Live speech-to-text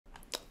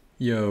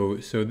Yo,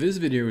 so this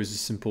video is a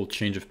simple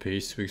change of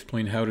pace to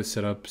explain how to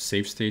set up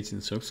save states in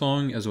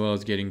Silksong as well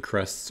as getting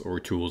crests or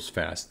tools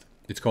fast.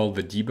 It's called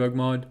the Debug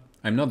Mod.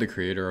 I'm not the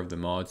creator of the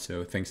mod,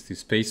 so thanks to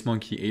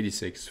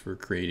SpaceMonkey86 for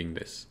creating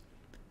this.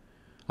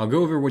 I'll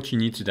go over what you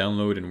need to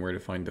download and where to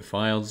find the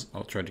files.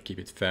 I'll try to keep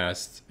it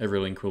fast. Every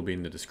link will be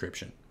in the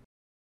description.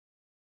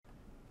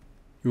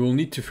 You will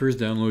need to first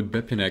download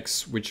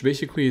Bepinex, which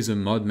basically is a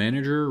mod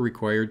manager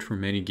required for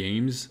many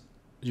games.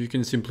 You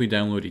can simply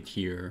download it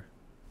here.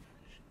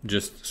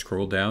 Just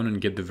scroll down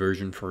and get the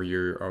version for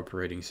your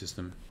operating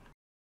system.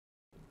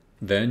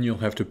 Then you'll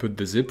have to put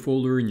the zip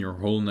folder in your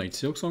Hollow Knight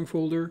Silksong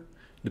folder.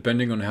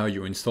 Depending on how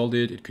you installed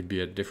it, it could be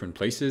at different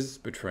places,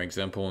 but for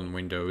example on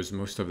Windows,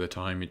 most of the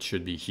time it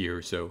should be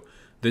here. So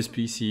this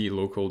PC,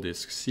 local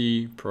disk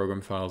C,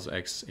 program files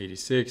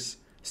x86,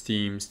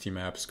 Steam, Steam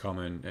apps,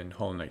 Common, and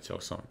Hollow Knight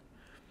Silksong.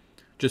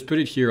 Just put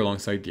it here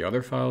alongside the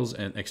other files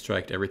and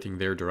extract everything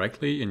there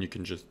directly, and you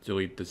can just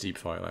delete the zip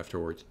file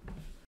afterwards.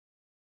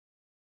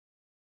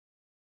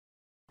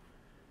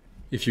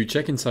 If you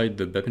check inside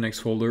the Bepinex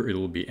folder, it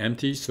will be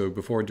empty, so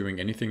before doing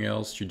anything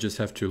else, you just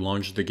have to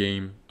launch the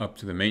game up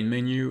to the main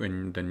menu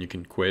and then you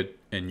can quit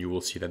and you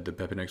will see that the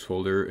Bepinex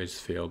folder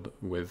is filled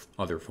with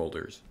other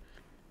folders.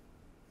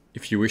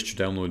 If you wish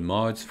to download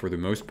mods, for the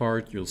most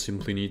part, you'll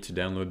simply need to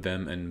download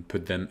them and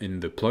put them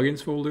in the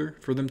plugins folder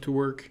for them to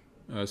work.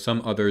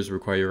 Some others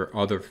require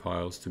other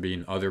files to be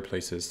in other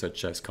places,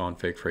 such as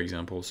config, for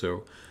example,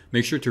 so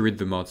make sure to read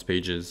the mods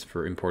pages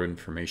for important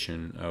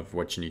information of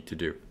what you need to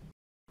do.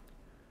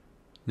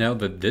 Now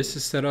that this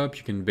is set up,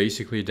 you can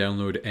basically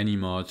download any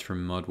mods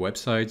from mod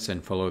websites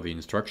and follow the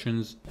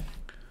instructions.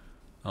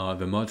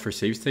 The mod for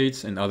save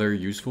states and other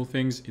useful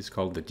things is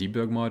called the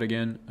Debug Mod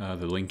again.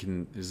 The link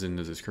is in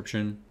the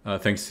description.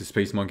 Thanks to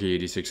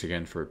SpaceMonkey86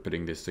 again for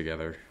putting this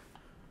together.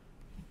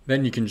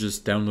 Then you can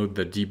just download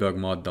the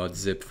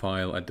debugmod.zip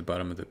file at the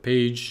bottom of the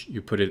page.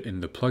 You put it in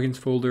the plugins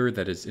folder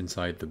that is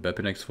inside the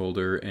Bepinex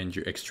folder and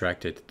you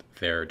extract it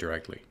there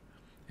directly.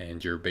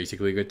 And you're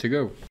basically good to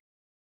go.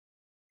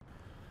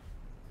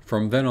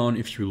 From then on,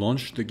 if you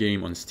launch the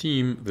game on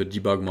Steam, the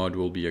debug mod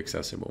will be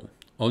accessible.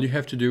 All you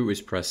have to do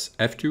is press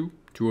F2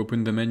 to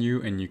open the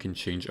menu and you can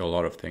change a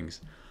lot of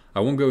things.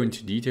 I won't go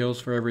into details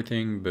for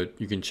everything, but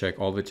you can check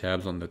all the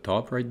tabs on the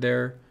top right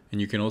there,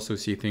 and you can also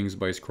see things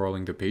by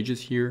scrolling the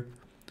pages here.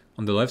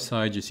 On the left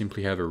side, you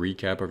simply have a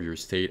recap of your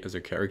state as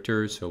a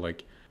character, so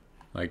like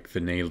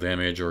the nail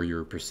damage or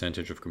your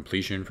percentage of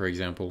completion, for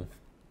example.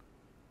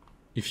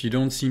 If you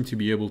don't seem to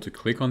be able to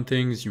click on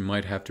things, you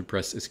might have to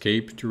press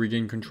escape to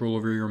regain control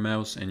over your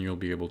mouse and you'll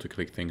be able to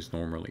click things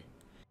normally.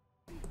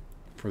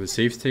 For the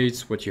save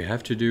states, what you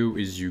have to do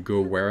is you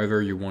go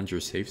wherever you want your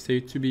save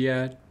state to be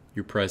at,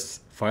 you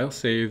press File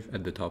Save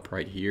at the top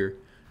right here,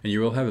 and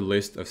you will have a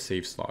list of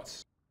save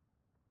slots.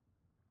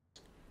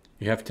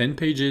 You have 10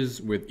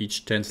 pages with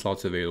each 10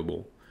 slots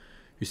available.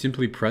 You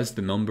simply press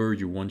the number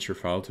you want your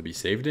file to be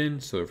saved in,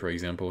 so for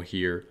example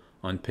here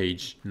on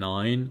page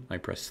 9, I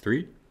press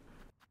 3.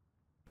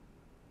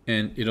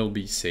 And it'll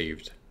be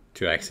saved.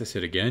 To access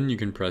it again, you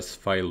can press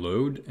File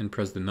Load and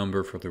press the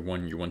number for the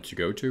one you want to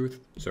go to.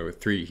 So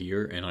 3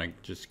 here, and I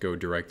just go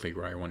directly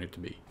where I want it to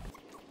be.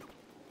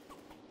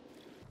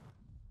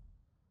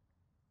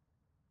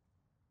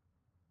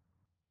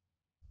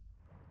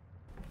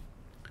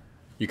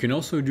 You can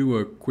also do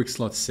a quick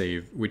slot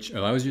save, which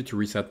allows you to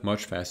reset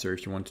much faster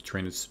if you want to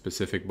train a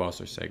specific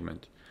boss or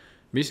segment.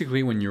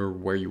 Basically, when you're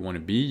where you want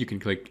to be, you can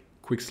click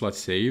Quick Slot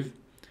Save,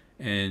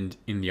 and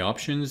in the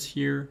options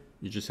here,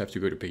 you just have to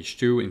go to page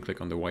 2 and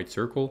click on the white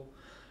circle,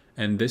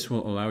 and this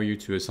will allow you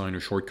to assign a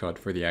shortcut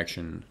for the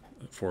action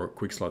for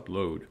quick slot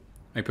load.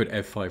 I put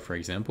F5 for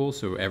example,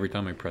 so every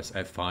time I press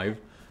F5,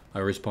 I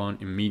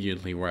respawn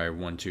immediately where I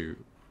want to.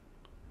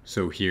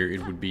 So here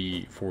it would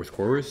be 4th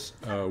chorus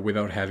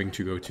without having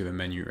to go to the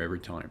menu every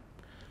time.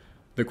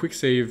 The quick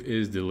save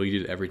is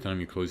deleted every time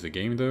you close the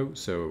game though,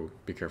 so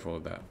be careful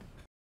of that.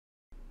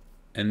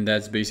 And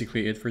that's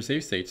basically it for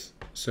save states.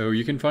 So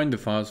you can find the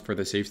files for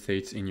the save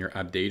states in your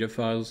app data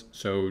files.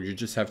 So you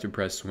just have to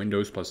press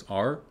Windows plus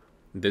R.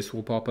 This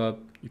will pop up.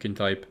 You can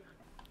type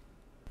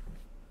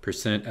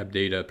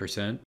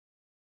 %appdata%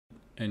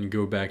 and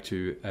go back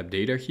to app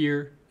data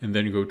here, and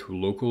then go to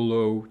local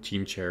low,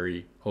 Team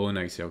Cherry, Hollow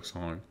Knight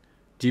Silksong,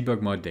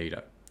 debug mod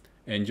data.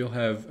 And you'll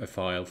have a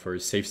file for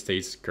save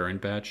states current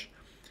batch.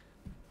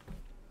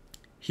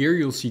 Here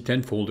you'll see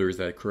 10 folders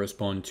that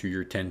correspond to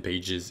your 10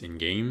 pages in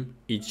game,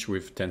 each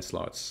with 10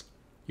 slots.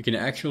 You can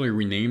actually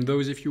rename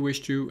those if you wish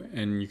to,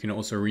 and you can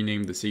also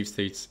rename the save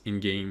states in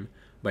game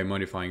by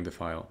modifying the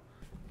file.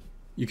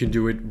 You can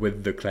do it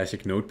with the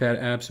classic Notepad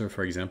app, so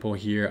for example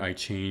here I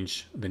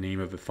change the name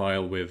of the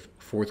file with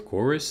 4th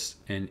chorus,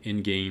 and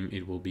in game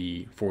it will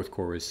be 4th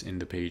chorus in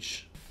the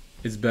page.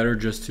 It's better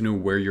just to know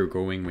where you're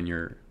going when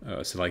you're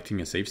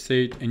selecting a save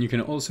state, and you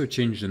can also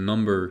change the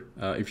number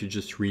if you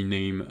just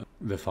rename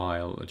the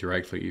file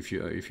directly. If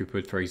you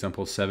put, for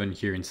example, 7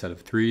 here instead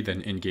of 3,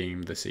 then in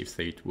game the save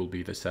state will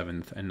be the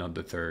 7th and not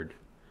the 3rd.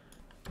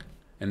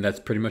 And that's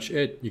pretty much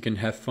it. You can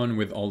have fun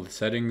with all the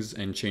settings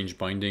and change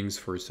bindings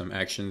for some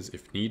actions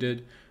if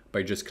needed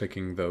by just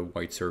clicking the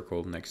white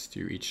circle next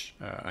to each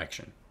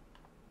action.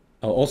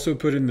 I'll also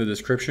put in the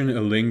description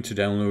a link to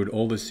download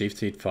all the save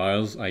state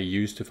files I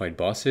use to fight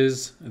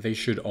bosses. They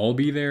should all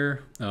be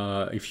there.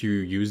 If you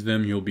use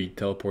them, you'll be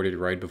teleported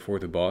right before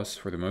the boss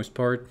for the most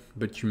part,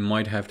 but you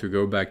might have to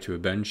go back to a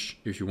bench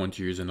if you want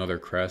to use another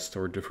crest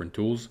or different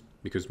tools,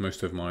 because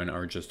most of mine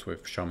are just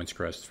with Shaman's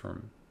Crest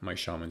from my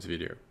Shaman's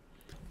video.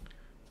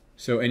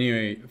 So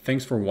anyway,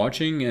 thanks for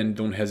watching, and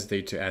don't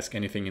hesitate to ask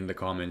anything in the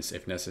comments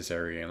if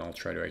necessary, and I'll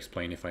try to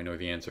explain if I know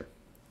the answer.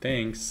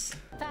 Thanks!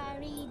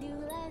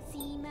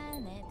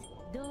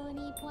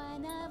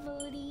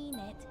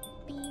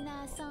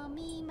 Pina sans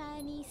mi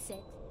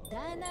manicette,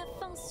 d'un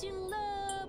affant sur le